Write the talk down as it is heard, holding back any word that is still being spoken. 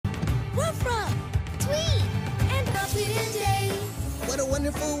Tweet and Dave. What a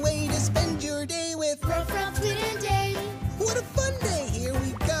wonderful way to spend your day with Ruff Ruff, Tweet and Dave. What a fun day, here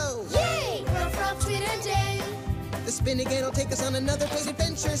we go. Yay! Ruff Ruff, Tweet and Dave. The spin again will take us on another great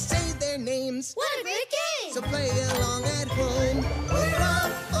adventure. Say their names. What a great game! So play along at home. We're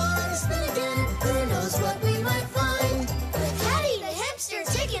off on a spin again. Who knows what we might find? With Hattie the hamster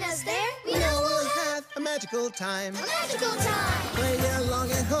taking us there, We know we'll have a magical time. a magical time. Play along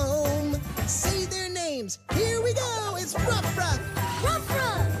at home. Say their names. Here we go. It's Ruff Ruff, Ruff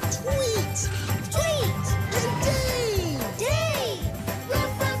Ruff, Tweet, Tweet, and Dave. Dave.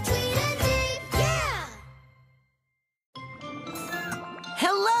 Ruff Ruff, Tweet and Dave. Yeah!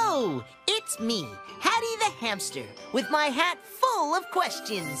 Hello! It's me, Hattie the hamster, with my hat full of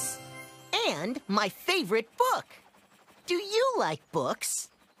questions. And my favorite book. Do you like books?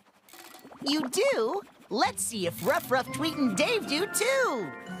 You do? Let's see if Ruff Ruff, Tweet, and Dave do too.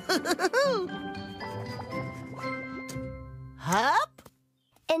 Hup!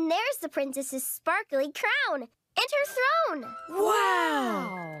 And there's the princess's sparkly crown and her throne.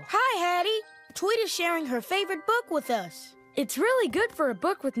 Wow! Hi, Hattie. Tweet is sharing her favorite book with us. It's really good for a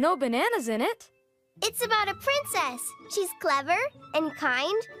book with no bananas in it. It's about a princess. She's clever and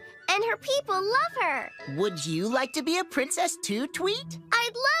kind, and her people love her. Would you like to be a princess too, Tweet?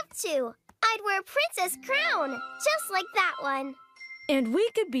 I'd love to. I'd wear a princess crown, just like that one. And we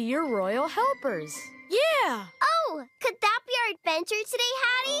could be your royal helpers. Yeah! Oh, could that be our adventure today,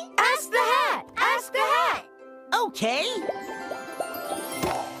 Hattie? Ask the hat! Ask the hat! Okay.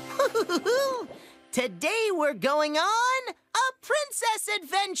 Today we're going on a princess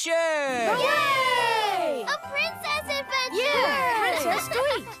adventure. Yay! A princess adventure! Yeah, Princess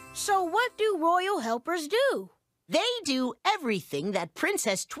Tweet. So what do royal helpers do? They do everything that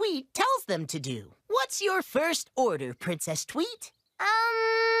Princess Tweet tells them to do. What's your first order, Princess Tweet?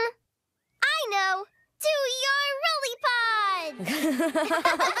 I know. Do your lily pod!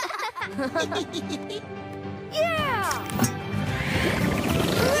 Yeah!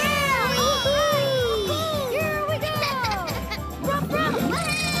 Here we go! Ruff, ruff!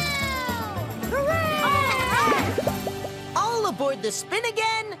 All aboard the spin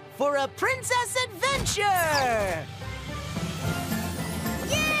again for a princess adventure!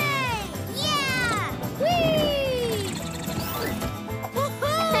 Yay! Yeah! Whee!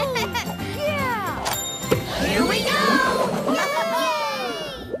 Woohoo! Yeah! Here we go!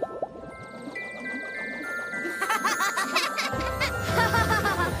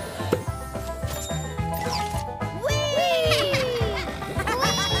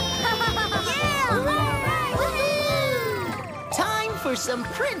 Time for some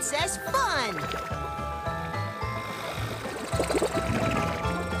princess fun!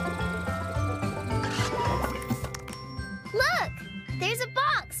 Look! There's a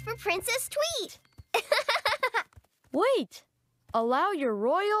box for Princess Tweet. Wait! Allow your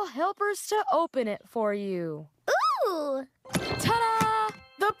royal helpers to open it for you. Ooh! Ta-da!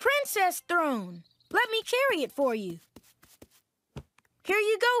 The princess throne. Let me carry it for you. Here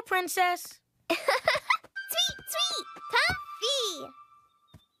you go, princess. Tweet, tweet! Comfy!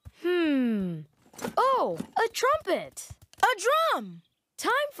 Oh, a trumpet! A drum.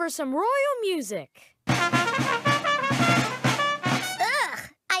 Time for some royal music. Ugh!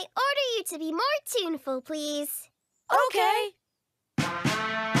 I order you to be more tuneful, please. Okay.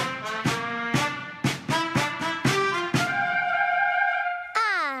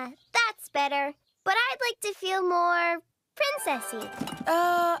 Ah, that's better. But I'd like to feel more princessy.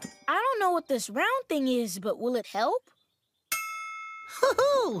 I don't know what this round thing is, but will it help?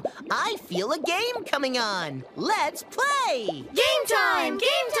 Hoo-hoo! I feel a game coming on. Let's play! Game time!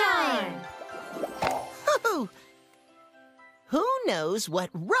 Game time! Hoo-hoo! Who knows what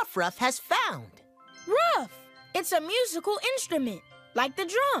Ruff Ruff has found? Ruff! It's a musical instrument, like the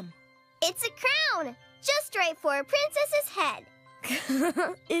drum. It's a crown, just right for a princess's head.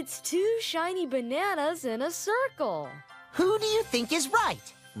 It's two shiny bananas in a circle. Who do you think is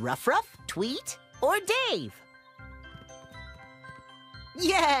right? Ruff Ruff, Tweet, or Dave?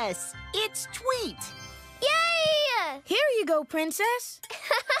 Yes, it's Tweet. Yay! Here you go, princess.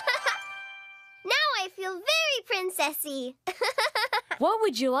 Now I feel very princessy. What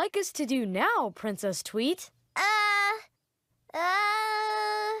would you like us to do now, Princess Tweet?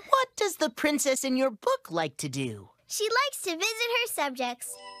 What does the princess in your book like to do? She likes to visit her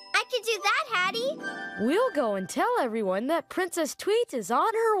subjects. I could do that, Hattie. We'll go and tell everyone that Princess Tweet is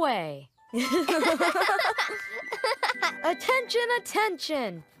on her way. Attention,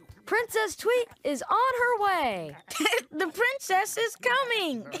 attention! Princess Tweet is on her way. The princess is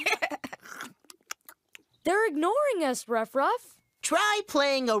coming. They're ignoring us, Ruff Ruff. Try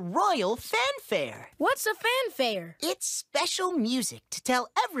playing a royal fanfare. What's a fanfare? It's special music to tell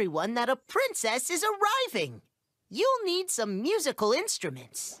everyone that a princess is arriving. You'll need some musical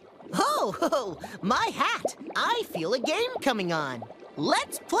instruments. Ho, ho, my hat! I feel a game coming on.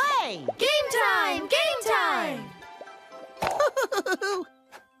 Let's play! Game time! Game time!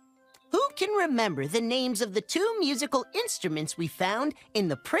 Who can remember the names of the two musical instruments we found in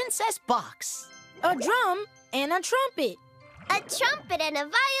the princess box? A drum and a trumpet. A trumpet and a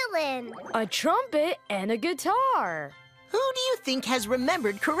violin. A trumpet and a guitar. Who do you think has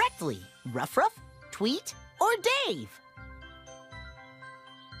remembered correctly? Ruff Ruff, Tweet, or Dave?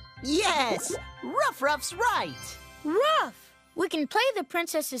 Yes, Ruff Ruff's right. Ruff! We can play the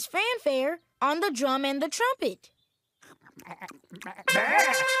princess's fanfare on the drum and the trumpet.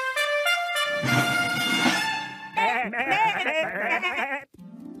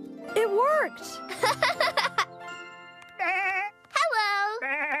 It worked! Hello.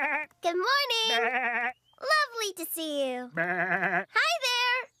 Good morning. Lovely to see you. Hi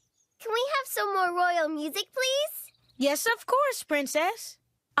there. Can we have some more royal music, please? Yes, of course, Princess.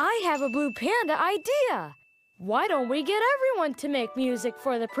 I have a blue panda idea. Why don't we get everyone to make music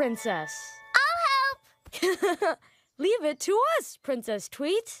for the princess? I'll help. Leave it to us, Princess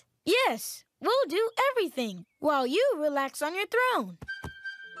Tweet. Yes, we'll do everything while you relax on your throne.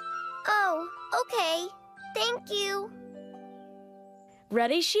 Oh, okay. Thank you.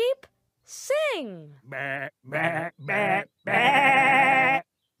 Ready, sheep? Sing!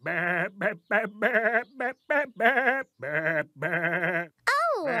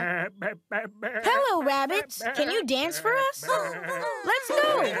 Oh. Hello, rabbits. Can you dance for us? Let's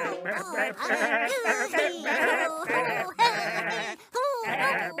go.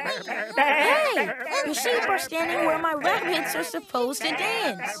 Hey, the sheep are standing where my rabbits are supposed to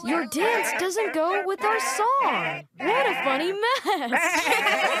dance. Your dance doesn't go with our song. What a funny mess.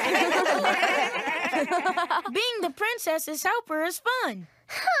 Being the princess's helper is fun.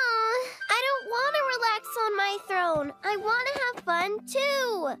 I don't want to relax on my throne. I want to have fun,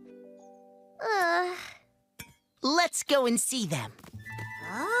 too. Let's go and see them.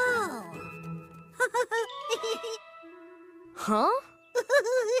 Oh. Huh?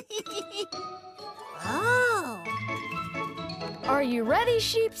 Oh. Are you ready,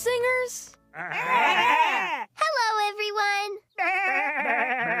 sheep singers? Hello, everyone.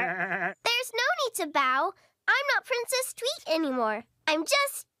 There's no need to bow. I'm not Princess Tweet anymore. I'm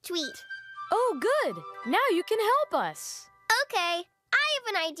just Tweet. Oh, good. Now you can help us. Okay, I have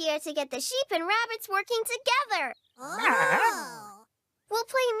an idea to get the sheep and rabbits working together. Oh. We'll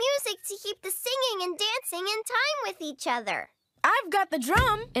play music to keep the singing and dancing in time with each other. I've got the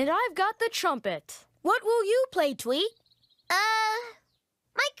drum. And I've got the trumpet. What will you play, Tweet?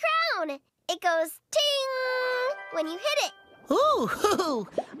 My crown. It goes ting when you hit it. Ooh,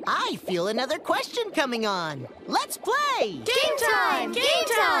 I feel another question coming on. Let's play! Game time! Game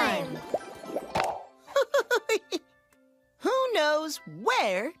time! Who knows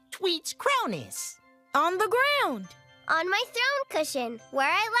where Tweet's crown is? On the ground. On my throne cushion,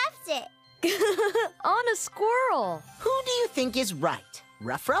 where I left it. On a squirrel. Who do you think is right?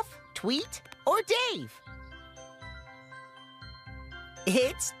 Ruff Ruff, Tweet, or Dave?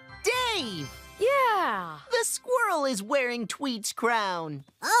 It's Dave! Yeah. The squirrel is wearing Tweet's crown.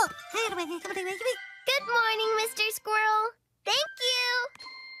 Oh. Good morning, Mr. Squirrel. Thank you.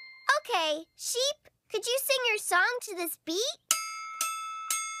 Okay, sheep, could you sing your song to this beat?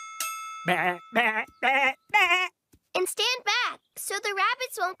 And stand back so the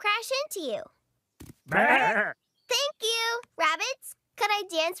rabbits won't crash into you. Thank you. Rabbits, could I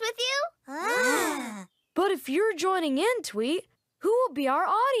dance with you? Ah. But if you're joining in, Tweet, who will be our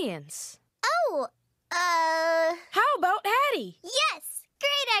audience? Oh, How about Hattie? yes.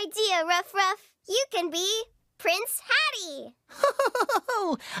 Great idea, Ruff Ruff. You can be Prince Hattie.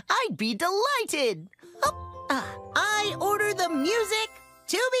 I'd be delighted. I order the music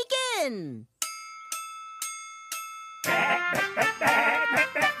to begin.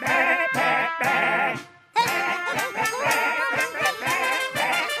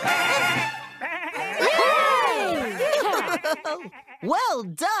 Well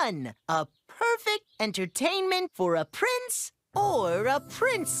done! A perfect entertainment for a prince or a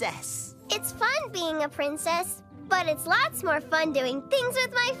princess. It's fun being a princess, but it's lots more fun doing things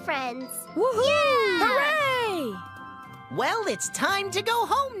with my friends. Woohoo! Hooray! Well, it's time to go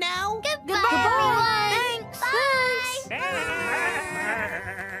home now. Goodbye, everyone. Thanks. Bye.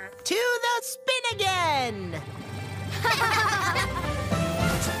 To the spin again.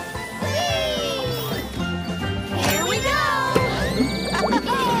 Whee! Here we go.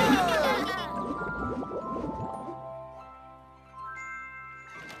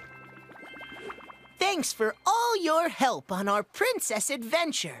 Thanks for all your help on our princess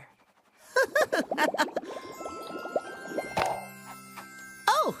adventure.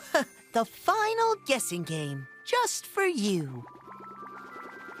 Oh, the final guessing game, just for you.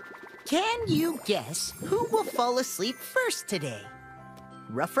 Can you guess who will fall asleep first today?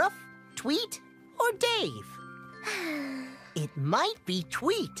 Ruff Ruff, Tweet, or Dave? It might be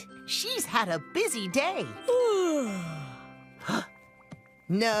Tweet. She's had a busy day.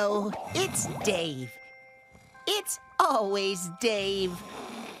 No, it's Dave. It's always Dave.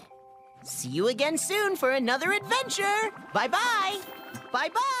 See you again soon for another adventure. Bye-bye.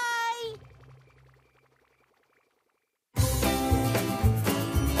 Bye-bye.